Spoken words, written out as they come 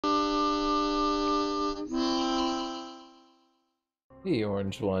Hey,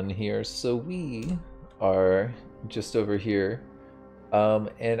 Orange One here. So we are just over here,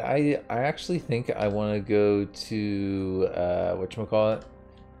 and I actually think I want to go to whatchamacallit,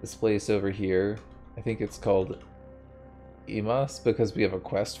 this place over here. I think it's called Imas because we have a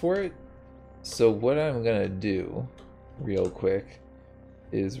quest for it. So what I'm gonna do, real quick,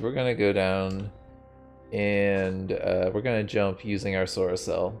 is we're gonna go down and we're gonna jump using our solar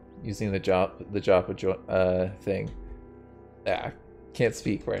cell, using the thing. Ah, can't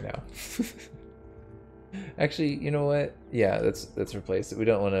speak right now. Actually, you know what? Yeah, let's replace it. We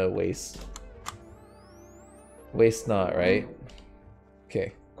don't want to waste not, right?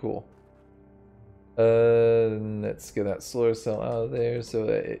 Okay, cool. Let's get that solar cell out of there so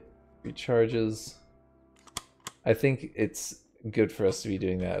that it recharges. I think it's good for us to be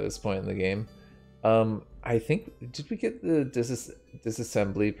doing that at this point in the game. I think, did we get the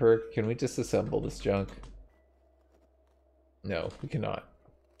disassembly perk? Can we disassemble this junk? No, we cannot.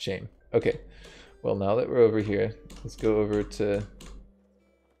 Shame. Okay. Well, now that we're over here, let's go over to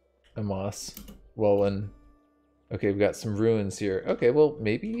Imas. Okay, we've got some ruins here. Okay, well,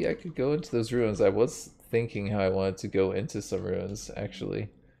 maybe I could go into those ruins. I was thinking how I wanted to go into some ruins, actually.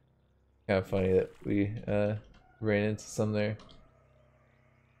 Kind of funny that we ran into some there.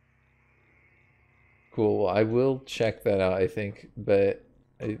 Cool, well, I will check that out, I think, but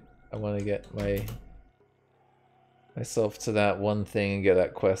I want to get myself to that one thing and get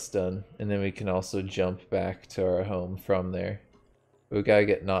that quest done, and then we can also jump back to our home from there. But we gotta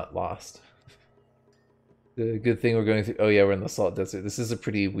get not lost. The good thing we're going through. Oh yeah, we're in the Salt Desert. This is a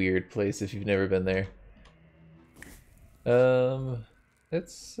pretty weird place if you've never been there.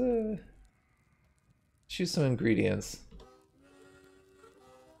 Let's choose some ingredients.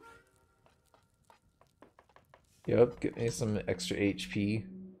 Yep, get me some extra HP.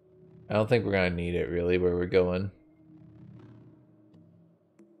 I don't think we're gonna need it really where we're going.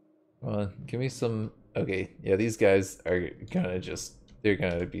 Come on, give me some. Okay, yeah, these guys are gonna they're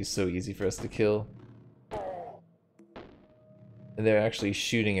gonna be so easy for us to kill. And they're actually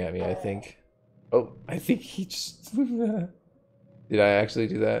shooting at me, I think. Oh, I think he just... Did I actually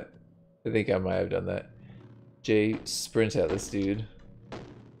do that? I think I might have done that. Jay, sprint at this dude.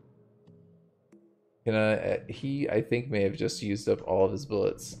 Can I... he, I think, may have just used up all of his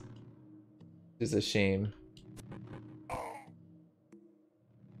bullets. Which is a shame. At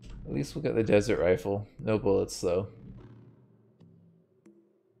least we'll get the desert rifle. No bullets, though.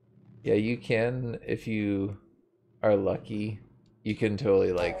 Yeah, you can, if you are lucky, you can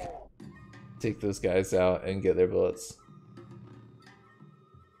totally, like, take those guys out and get their bullets.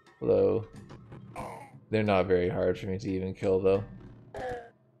 Although, they're not very hard for me to even kill, though.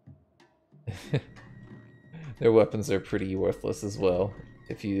 Their weapons are pretty worthless as well,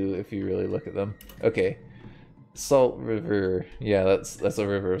 if you really look at them. Okay. Salt River. Yeah, that's a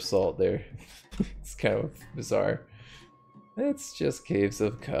river of salt there. It's kind of bizarre. It's just caves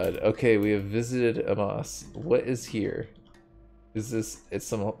of Cud. Okay, we have visited Imas. What is here? Is this... it's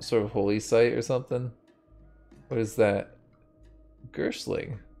some sort of holy site or something? What is that?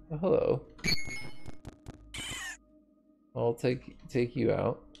 Gershling. Oh, hello. I'll take you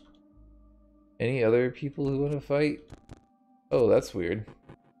out. Any other people who want to fight? Oh, that's weird.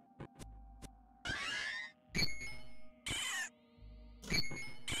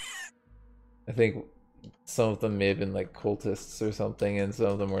 I think some of them may have been like cultists or something, and some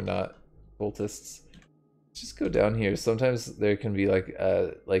of them were not cultists. Just go down here. Sometimes there can be like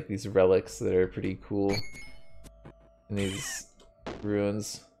these relics that are pretty cool in these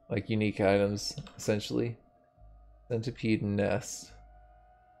ruins, like unique items, essentially. Centipede nest.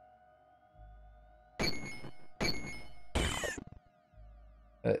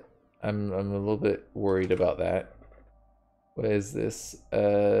 I'm a little bit worried about that. What is this?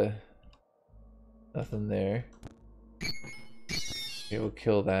 Nothing there. Okay, we'll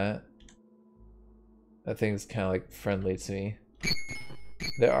kill that. That thing's kind of like friendly to me.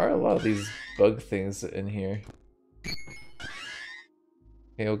 There are a lot of these bug things in here.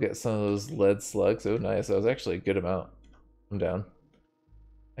 Okay, we'll get some of those lead slugs. Oh, nice. That was actually a good amount. I'm down.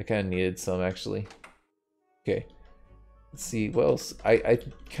 I kind of needed some, actually. Okay. Let's see, what else? I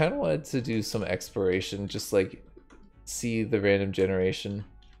kind of wanted to do some exploration, just like see the random generation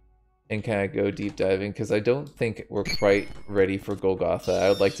and kind of go deep diving, because I don't think we're quite ready for Golgotha. I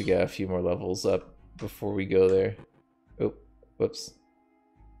would like to get a few more levels up before we go there. Oh, whoops.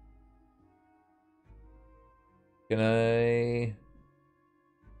 Can I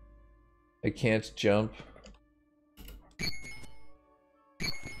can't jump.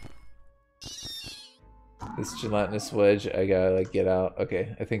 This gelatinous wedge, I gotta like get out.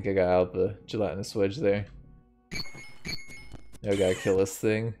 Okay, I think I got out the gelatinous wedge there. Now I gotta kill this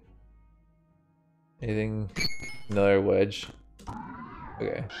thing. Anything? Another wedge.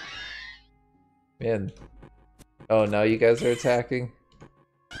 Okay. Man. Oh, now you guys are attacking?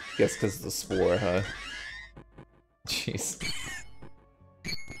 Guess because of the spore, huh? Jeez.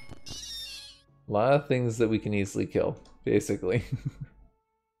 A lot of things that we can easily kill, basically.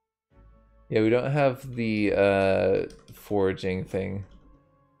 Yeah, we don't have the foraging thing.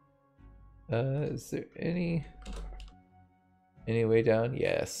 Is there any way down?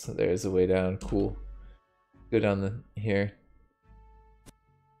 Yes, there's a way down. Cool. Go down the here.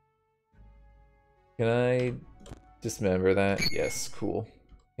 Can I dismember that? Yes, cool.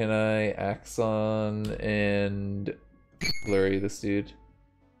 Can I Axon and blurry this dude?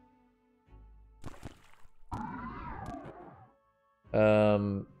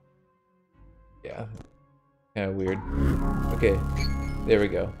 Yeah. Kind of weird. Okay, there we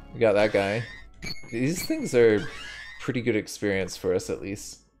go. We got that guy. These things are pretty good experience for us, at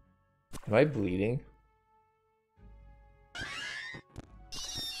least. Am I bleeding?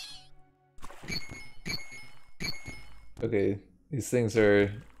 Okay, these things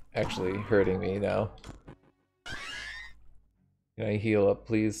are actually hurting me now. Can I heal up,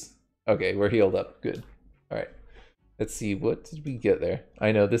 please? Okay, we're healed up. Good. Alright. Let's see, what did we get there?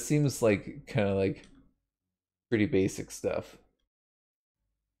 I know, this seems like kind of like pretty basic stuff.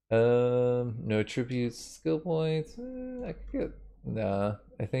 No tributes, skill points. I could get. Nah,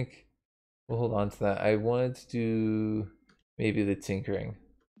 I think we'll hold on to that. I wanted to do maybe the tinkering.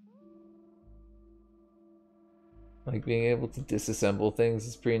 Like being able to disassemble things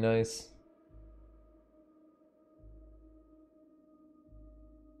is pretty nice.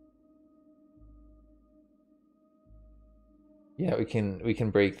 Yeah, we can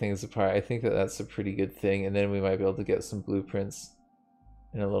break things apart. I think that that's a pretty good thing, and then we might be able to get some blueprints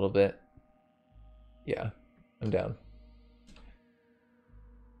in a little bit. Yeah, I'm down.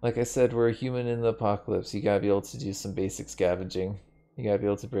 Like I said, we're a human in the apocalypse. You gotta be able to do some basic scavenging. You gotta be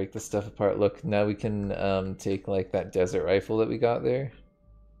able to break the stuff apart. Look, now we can take like that desert rifle that we got there,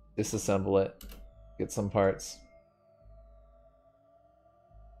 disassemble it, get some parts,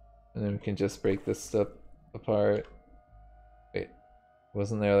 and then we can just break this stuff apart. Wait,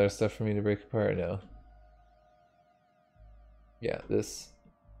 wasn't there other stuff for me to break apart? No. Yeah, this.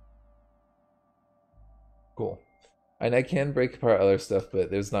 Cool. And I can break apart other stuff, but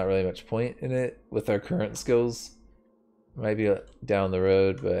there's not really much point in it with our current skills. Might be down the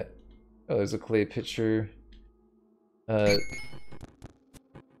road, but... Oh, there's a clay pitcher. That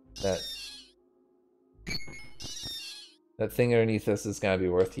thing underneath us is gonna be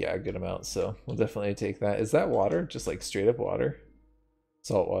worth, yeah, a good amount, so we'll definitely take that. Is that water? Just like straight up water?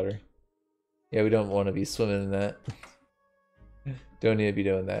 Salt water. Yeah, we don't want to be swimming in that. Don't need to be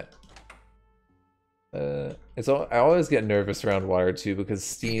doing that. I always get nervous around water too because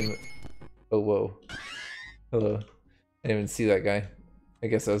steam. Oh, whoa. Hello. I didn't even see that guy. I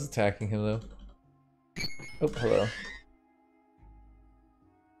guess I was attacking him though. Oh, hello.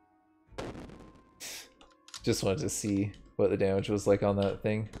 Just wanted to see what the damage was like on that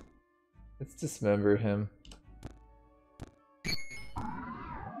thing. Let's dismember him.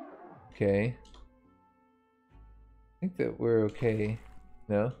 Okay. I think that we're okay.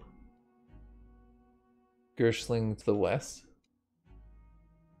 No? Gershling to the west?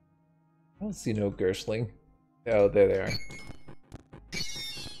 I don't see no Gershling. Oh, there they are.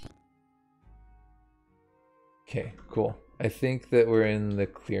 Okay, cool. I think that we're in the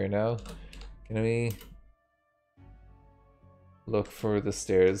clear now. Can we look for the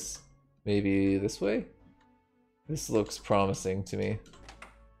stairs? Maybe this way? This looks promising to me.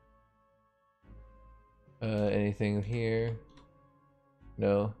 Anything here?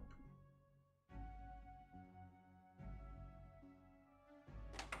 No.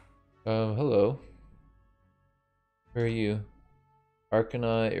 Hello. Where are you?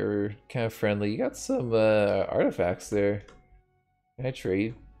 Arcana, you're kind of friendly. You got some artifacts there. Can I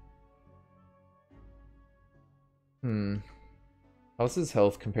trade? How's his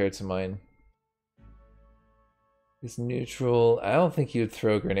health compared to mine? He's neutral. I don't think he would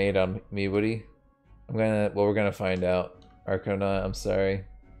throw a grenade on me, would he? Well, we're gonna find out. Arcana, I'm sorry.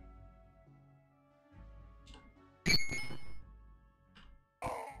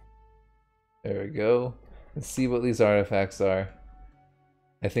 There we go. Let's see what these artifacts are.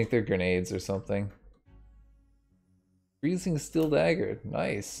 I think they're grenades or something. Freezing steel dagger.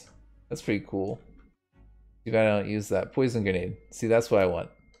 Nice. That's pretty cool. Too bad I don't use that. Poison grenade. See, that's what I want.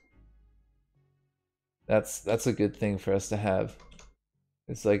 That's a good thing for us to have.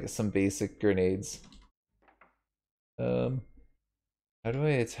 It's like some basic grenades. How do I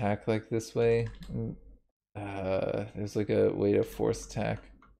attack like this way? There's like a way to force attack.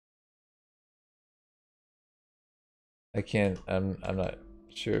 I can't. I'm not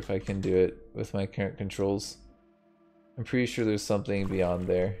sure if I can do it with my current controls. I'm pretty sure there's something beyond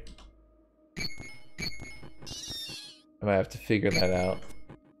there. I might have to figure that out.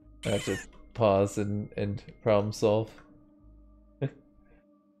 I have to pause and problem solve.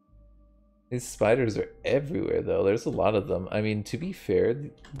 These spiders are everywhere though. There's a lot of them. I mean, to be fair,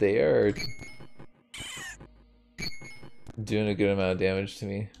 they are doing a good amount of damage to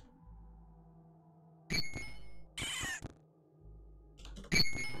me.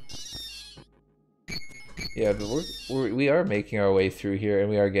 Yeah, but we are making our way through here, and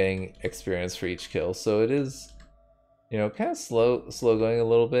we are getting experience for each kill. So it is, you know, kind of slow going a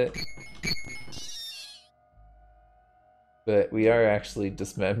little bit. But we are actually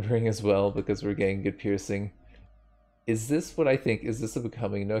dismembering as well because we're getting good piercing. Is this what I think? Is this a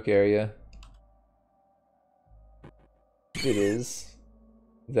becoming Nook area? It is.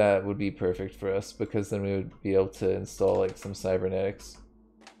 That would be perfect for us because then we would be able to install like some cybernetics.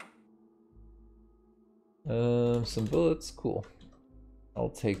 Some bullets, cool. I'll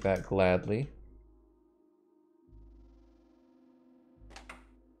take that gladly.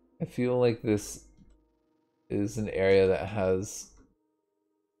 I feel like this is an area that has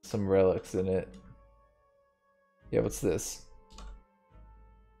some relics in it. Yeah, what's this?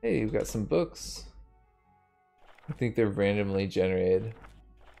 Hey, we've got some books. I think they're randomly generated.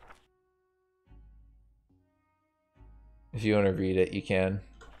 If you want to read it, you can.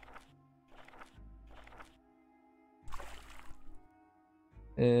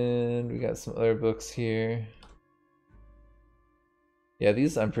 And we got some other books here. Yeah,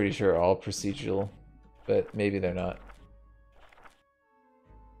 these I'm pretty sure are all procedural, but maybe they're not.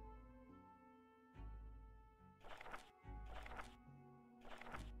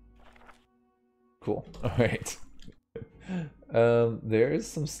 Cool. All right. There is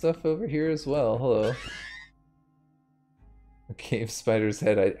some stuff over here as well. Hello. A cave spider's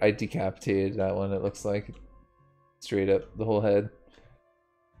head. I decapitated that one. It looks like straight up the whole head.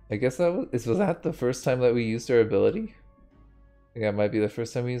 I guess that was that the first time that we used our ability? I think that might be the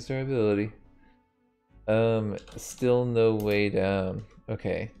first time we used our ability. Still no way down.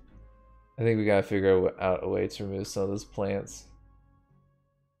 Okay. I think we gotta figure out a way to remove some of those plants.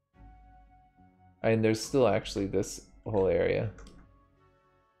 And there's still actually this whole area.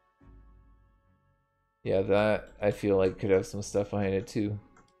 Yeah, that I feel like could have some stuff behind it too.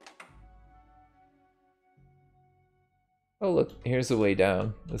 Oh look, here's a way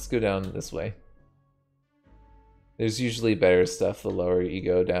down. Let's go down this way. There's usually better stuff the lower you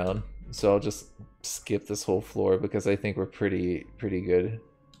go down. So I'll just skip this whole floor because I think we're pretty good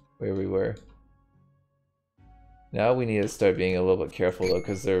where we were. Now we need to start being a little bit careful though,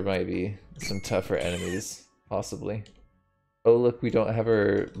 because there might be some tougher enemies, possibly. Oh look, we don't have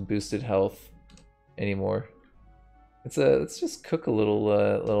our boosted health anymore. Let's just cook a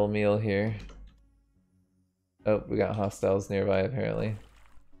little meal here. Oh, we got hostiles nearby apparently.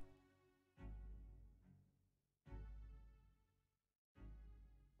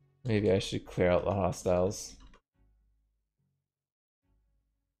 Maybe I should clear out the hostiles.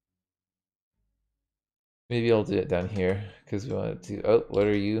 Maybe I'll do it down here because we wanted to. Oh, what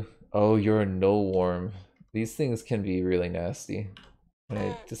are you? Oh, you're a no worm. These things can be really nasty.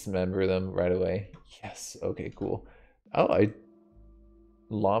 I dismember them right away. Yes. Okay. Cool. Oh, I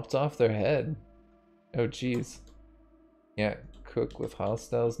lopped off their head. Oh, jeez. Can't cook with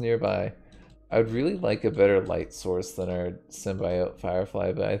hostiles nearby. I would really like a better light source than our symbiote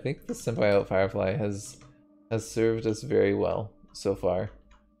firefly, but I think the symbiote firefly has served us very well so far.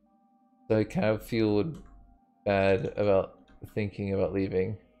 So I kind of feel bad about thinking about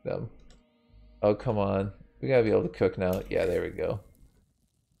leaving them. Oh, come on. We gotta be able to cook now. Yeah, there we go.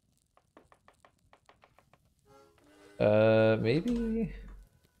 Maybe...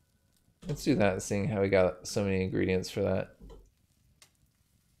 Let's do that, seeing how we got so many ingredients for that.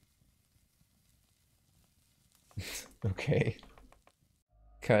 Okay.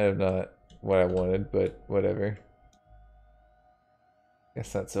 Kind of not what I wanted, but whatever.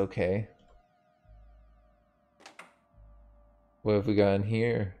 Guess that's okay. What have we got in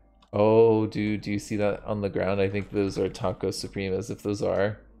here? Oh, dude, do you see that on the ground? I think those are Taco Supremas. If those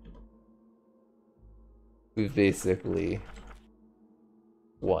are, we've basically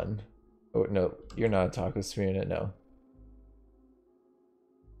won. Oh, no, you're not a Taco Suprema, no.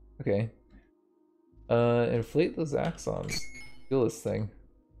 Okay. Inflate those axons. Feel this thing.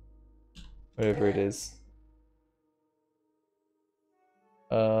 Whatever it is.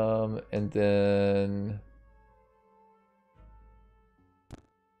 And then...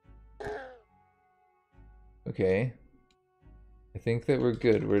 Okay. I think that we're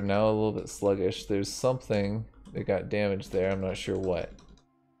good. We're now a little bit sluggish. There's something that got damaged there. I'm not sure what.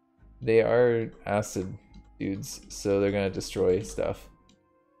 They are acid dudes, so they're gonna destroy stuff.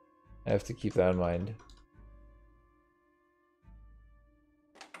 I have to keep that in mind.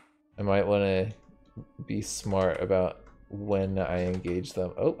 I might want to be smart about when I engage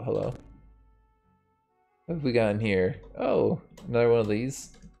them. Oh, hello. What have we got in here? Oh, another one of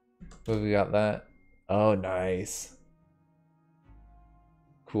these. What have we got that? Oh, nice.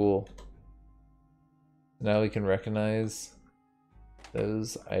 Cool. Now we can recognize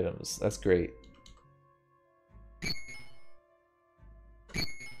those items. That's great.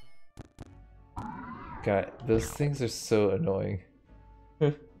 God, those things are so annoying.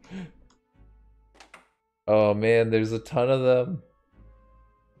 Oh man, there's a ton of them.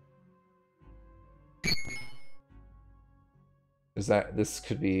 This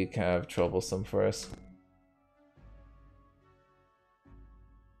could be kind of troublesome for us.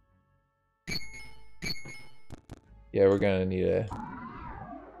 Yeah, we're gonna need to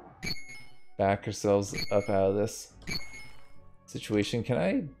back ourselves up out of this situation.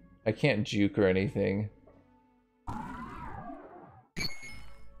 I can't juke or anything.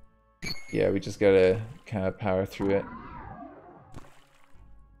 Yeah, we just gotta kind of power through it.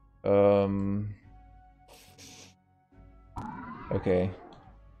 Okay.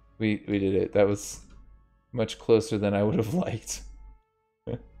 We did it. That was much closer than I would have liked.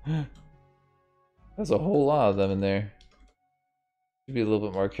 There's a whole lot of them in there. Should be a little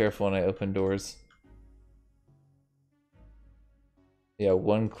bit more careful when I open doors. Yeah,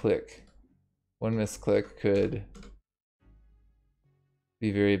 one click. One misclick could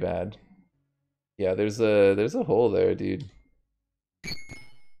be very bad. Yeah, there's a hole there, dude.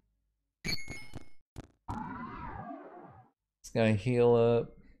 It's gonna heal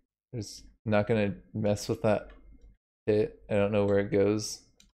up. There's not gonna mess with that pit. I don't know where it goes.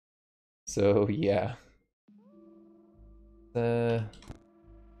 So yeah. Man,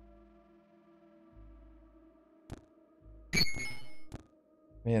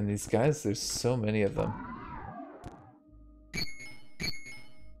 these guys, there's so many of them.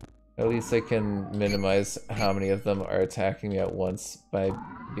 At least I can minimize how many of them are attacking me at once by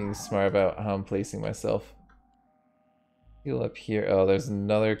being smart about how I'm placing myself. Heal up here. Oh, there's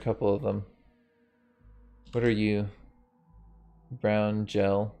another couple of them. What are you? Brown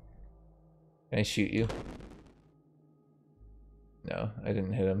gel. Can I shoot you? No, I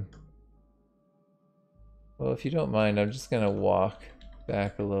didn't hit him. Well, if you don't mind, I'm just gonna walk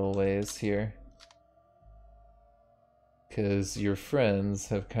back a little ways here. Because your friends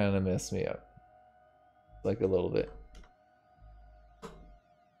have kind of messed me up. Like a little bit.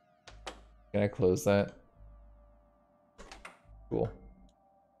 Can I close that? Cool.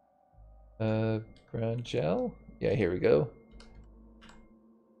 Brown gel? Yeah, here we go.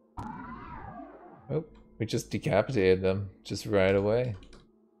 Oh, we just decapitated them just right away.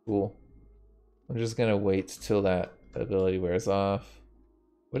 Cool. I'm just gonna wait till that ability wears off.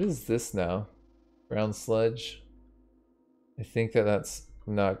 What is this now? Brown sludge? I think that that's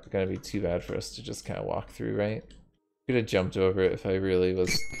not gonna be too bad for us to just kind of walk through, right? Could have jumped over it if I really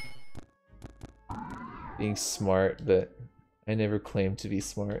was being smart, but I never claimed to be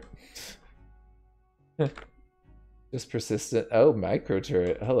smart. Just persistent. Oh, micro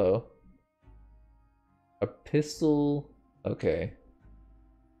turret. Hello. A pistol. Okay.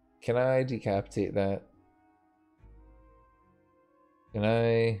 Can I decapitate that? Can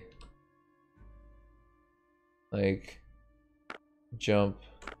I like jump?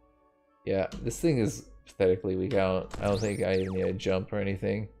 Yeah, this thing is pathetically weak. I don't think I even need a jump or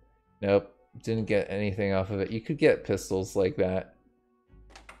anything. Nope, didn't get anything off of it. You could get pistols like that.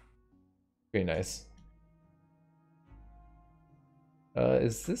 Pretty nice.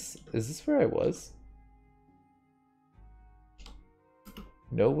 Is this where I was?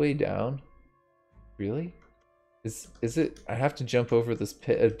 No way down? Really? Is it I have to jump over this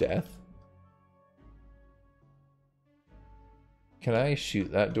pit of death? Can I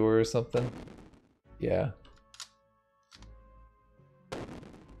shoot that door or something? Yeah.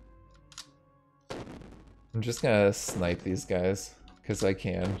 I'm just gonna snipe these guys, because I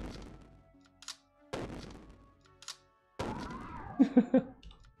can.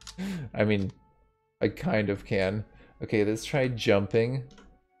 I mean, I kind of can. Okay, let's try jumping.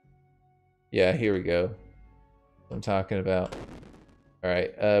 Yeah, here we go. What I'm talking about.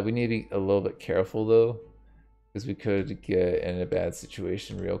 Alright, we need to be a little bit careful though, because we could get in a bad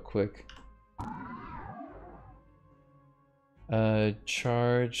situation real quick.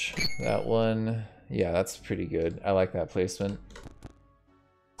 Charge that one. Yeah, that's pretty good. I like that placement.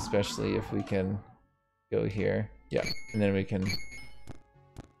 Especially if we can go here. Yeah, and then we can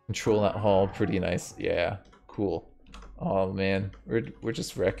control that hall pretty nice. Yeah, cool. Oh man, we're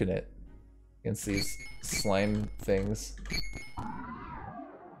just wrecking it against these slime things.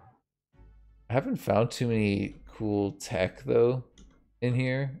 I haven't found too many cool tech though in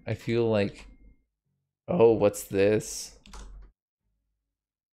here. I feel like, oh, what's this?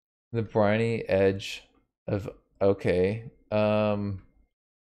 The briny edge of, okay.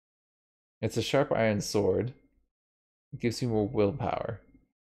 It's a sharp iron sword. It gives you more willpower.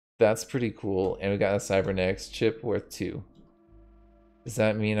 That's pretty cool. And we got a cybernetics chip worth 2. Does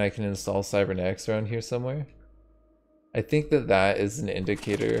that mean I can install cybernetics around here somewhere? I think that that is an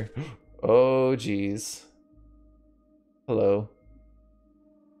indicator. Oh, geez. Hello.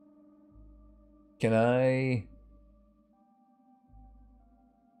 Can I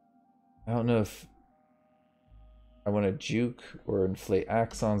don't know if I want to juke or inflate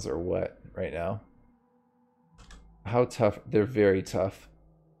axons or what right now. How tough? They're very tough.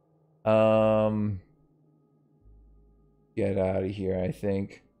 Get out of here, I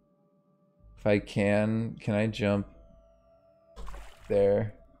think. If I can I jump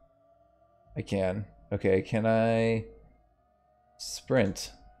there? I can. Okay, can I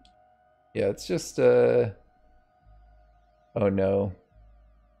sprint? Yeah, it's just oh no.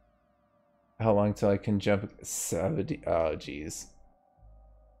 How long till I can jump? 70. Oh jeez.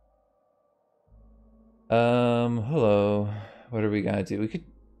 Hello. What are we gonna do? We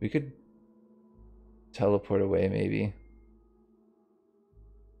could teleport away maybe.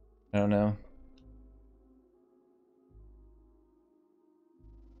 I don't know.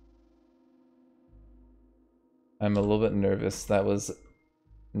 I'm a little bit nervous. That was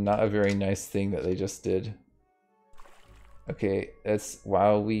not a very nice thing that they just did. Okay, that's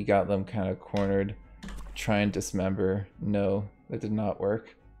wow, we got them kind of cornered. Try and dismember. No, that did not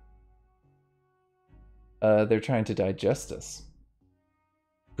work. They're trying to digest us.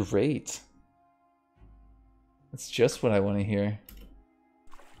 Great. That's just what I want to hear.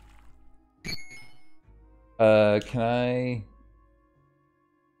 Can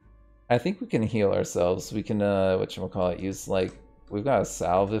I think we can heal ourselves. We can, whatchamacallit, use, like, we've got a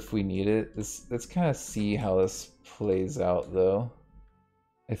salve if we need it. Let's kind of see how this plays out, though.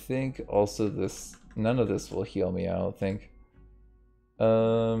 I think also this, none of this will heal me, I don't think.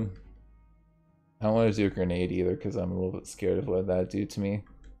 I don't want to do a grenade either, because I'm a little bit scared of what that'd do to me.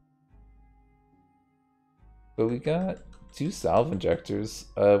 But we got 2 salve injectors.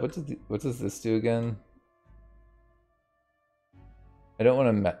 What does this do again? I don't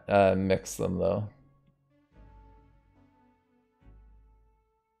want to mix them though.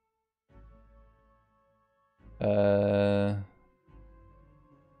 That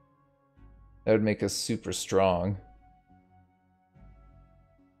would make us super strong.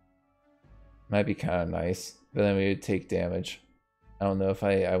 Might be kind of nice, but then we would take damage. I don't know if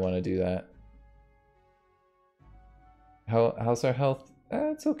I want to do that. How's our health?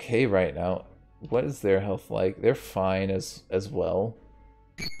 It's okay right now. What is their health like? They're fine as well.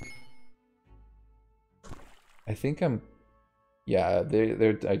 I think I'm, yeah,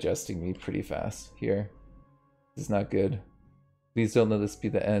 they're digesting me pretty fast here. This is not good. Please don't let this be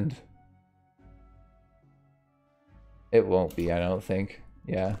the end. It won't be, I don't think.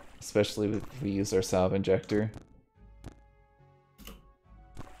 Yeah, especially if we use our salve injector.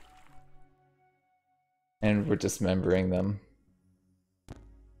 And we're dismembering them.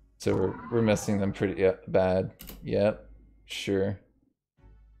 So we're messing them pretty bad. Yep, sure.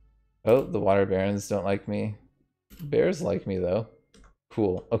 Oh, the water barons don't like me. Bears like me though.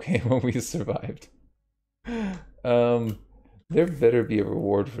 Cool. Okay, well we survived. There better be a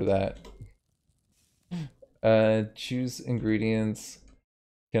reward for that. Choose ingredients.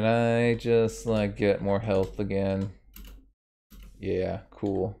 Can I just like get more health again? Yeah,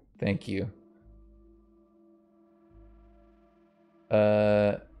 cool. Thank you.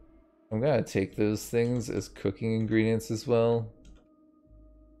 I'm gonna take those things as cooking ingredients as well.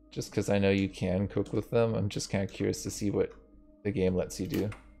 Just because I know you can cook with them. I'm just kind of curious to see what the game lets you do.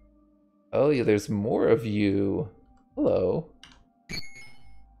 Oh yeah, there's more of you. Hello.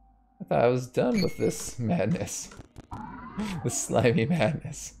 I thought I was done with this madness. This slimy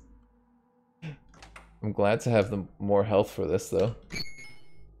madness. I'm glad to have the more health for this though.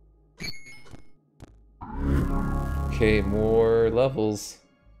 Okay, more levels.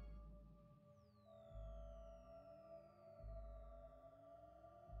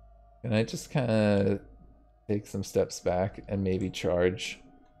 Can I just kind of take some steps back and maybe charge?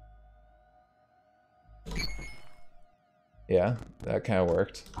 Yeah, that kind of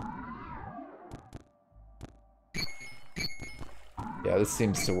worked. Yeah, this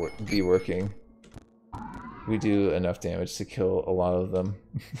seems to be working. we do enough damage to kill a lot of them.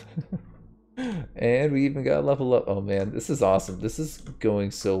 And we even got a level up. Oh man, this is awesome. This is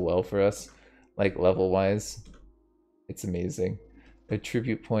going so well for us, like level wise. It's amazing. A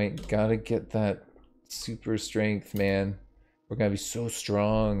tribute point, gotta get that super strength, man. We're gonna be so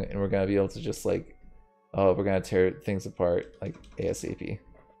strong, and we're gonna be able to just like, oh, we're gonna tear things apart like ASAP.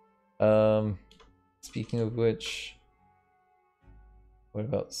 Speaking of which, what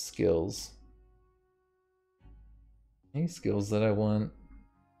about skills? Any skills that I want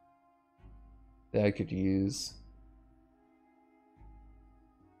that I could use?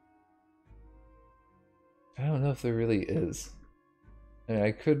 I don't know if there really is. I mean,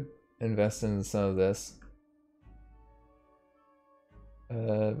 I could invest in some of this.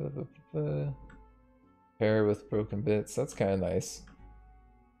 Pair with broken bits. That's kind of nice.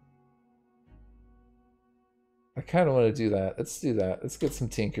 I kind of want to do that. Let's do that. Let's get some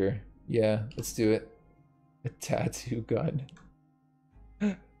tinker. Yeah, let's do it. A tattoo gun.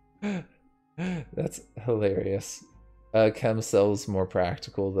 That's hilarious. Chem cell's more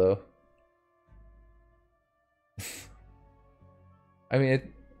practical though. I mean,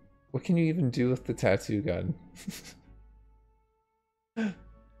 what can you even do with the tattoo gun? The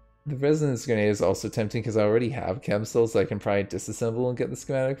resonance grenade is also tempting because I already have chem cells that I can probably disassemble and get the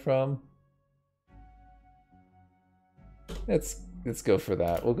schematic from. Let's go for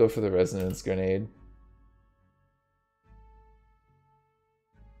that. We'll go for the resonance grenade.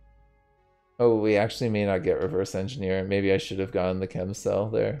 Oh, we actually may not get reverse engineer. Maybe I should have gotten the chem cell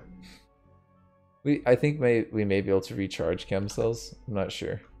there. I think we may be able to recharge chem cells. I'm not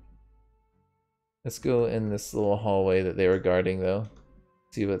sure. Let's go in this little hallway that they were guarding though.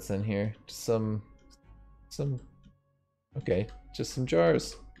 See what's in here. Just some okay, just some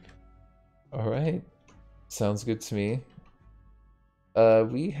jars. Alright. Sounds good to me.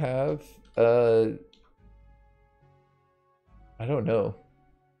 We have I don't know.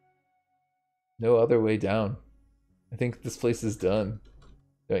 No other way down. I think this place is done.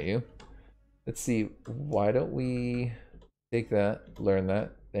 Don't you? Let's see. Why don't we take that, learn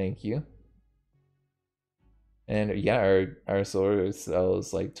that? Thank you. And yeah, our solar cell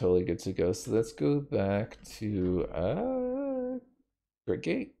is like totally good to go. So let's go back to Grit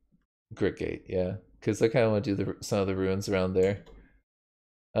Gate. Grit Gate, yeah. Because I kind of want to do some of the ruins around there.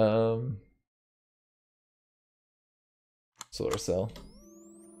 Solar cell.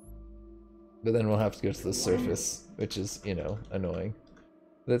 But then we'll have to go to the surface, which is, you know, annoying.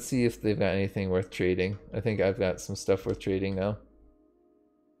 Let's see if they've got anything worth trading. I think I've got some stuff worth trading now.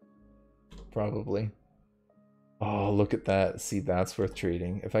 Probably. Oh, look at that. See, that's worth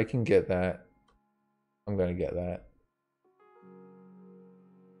trading. If I can get that, I'm gonna get that.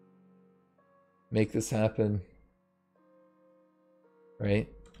 Make this happen. Right?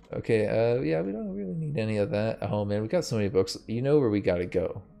 Okay, yeah, we don't really need any of that. Oh man, we got so many books. You know where we gotta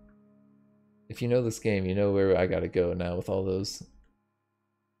go. If you know this game, you know where I gotta go now with all those.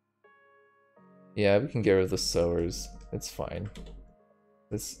 Yeah, we can get rid of the sowers. It's fine.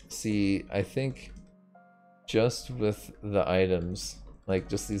 Let's see, I think just with the items, like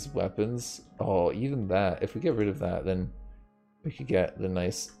just these weapons, oh, even that, if we get rid of that, then we could get the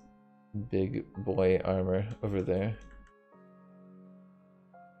nice big boy armor over there.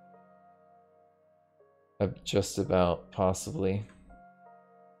 Just about, possibly.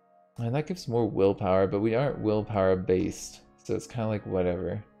 And that gives more willpower, but we aren't willpower based, so it's kind of like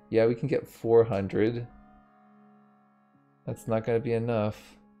whatever. Yeah, we can get 400. That's not going to be enough.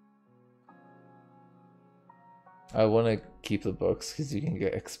 I want to keep the books because you can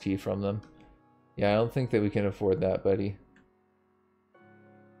get XP from them. Yeah, I don't think that we can afford that, buddy.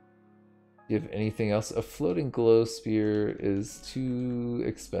 Do you have anything else? A floating glow spear is too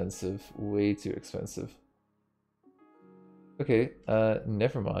expensive. Way too expensive. Okay,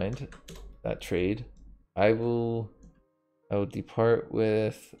 never mind that trade. I will depart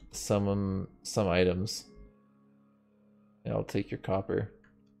with some items. And I'll take your copper.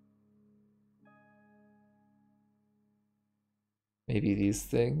 Maybe these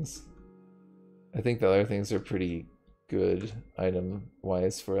things. I think the other things are pretty good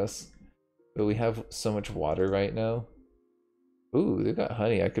item-wise for us. But we have so much water right now. Ooh, they've got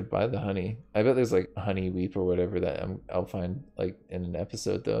honey. I could buy the honey. I bet there's like honey weep or whatever that I'll find like in an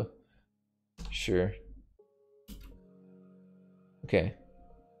episode though. Sure. Okay.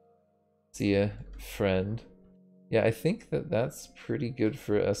 See ya, friend. Yeah, I think that that's pretty good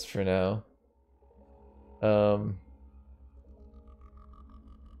for us for now.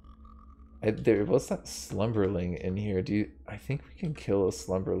 There was that slumberling in here. I think we can kill a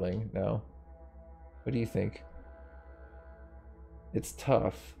slumberling now. What do you think? It's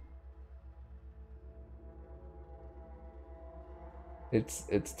tough.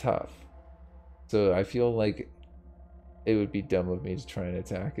 It's tough. So I feel like it would be dumb of me to try and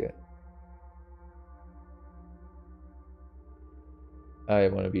attack it. I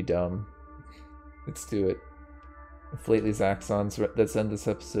want to be dumb. Let's do it. Inflate these axons. Let's end this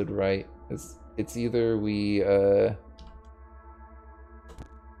episode right. It's either we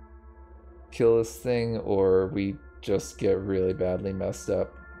kill this thing or we just get really badly messed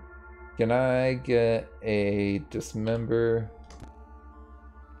up. Can I get a dismember?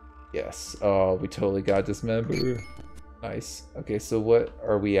 Yes. Oh, we totally got dismember. Nice. Okay, so what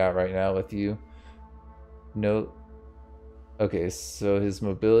are we at right now with you? No. Okay, so his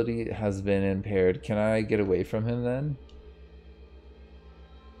mobility has been impaired. Can I get away from him then?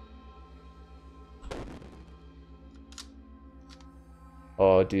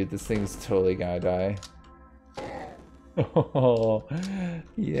 Oh, dude, this thing's totally gonna die. Oh,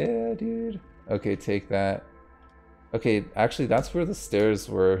 yeah, dude. Okay, take that. Okay, actually, that's where the stairs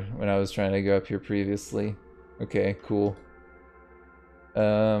were when I was trying to go up here previously. Okay, cool.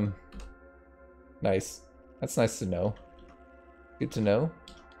 Nice. That's nice to know. Good to know.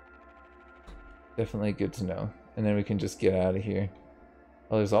 Definitely good to know. And then we can just get out of here.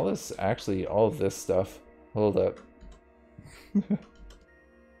 Oh, there's all this, actually, all of this stuff. Hold up.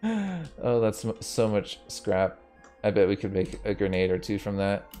 Oh, that's so much scrap. I bet we could make a grenade or two from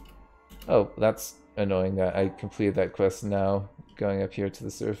that. Oh, that's annoying that I completed that quest now, going up here to the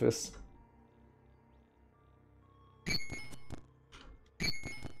surface.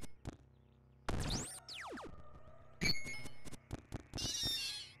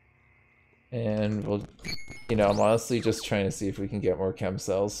 And we'll, you know, I'm honestly just trying to see if we can get more chem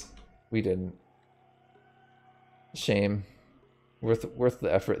cells. We didn't. Shame. Worth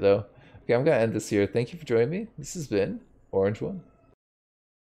the effort though. Okay, I'm gonna end this here. Thank you for joining me. This has been Orange One.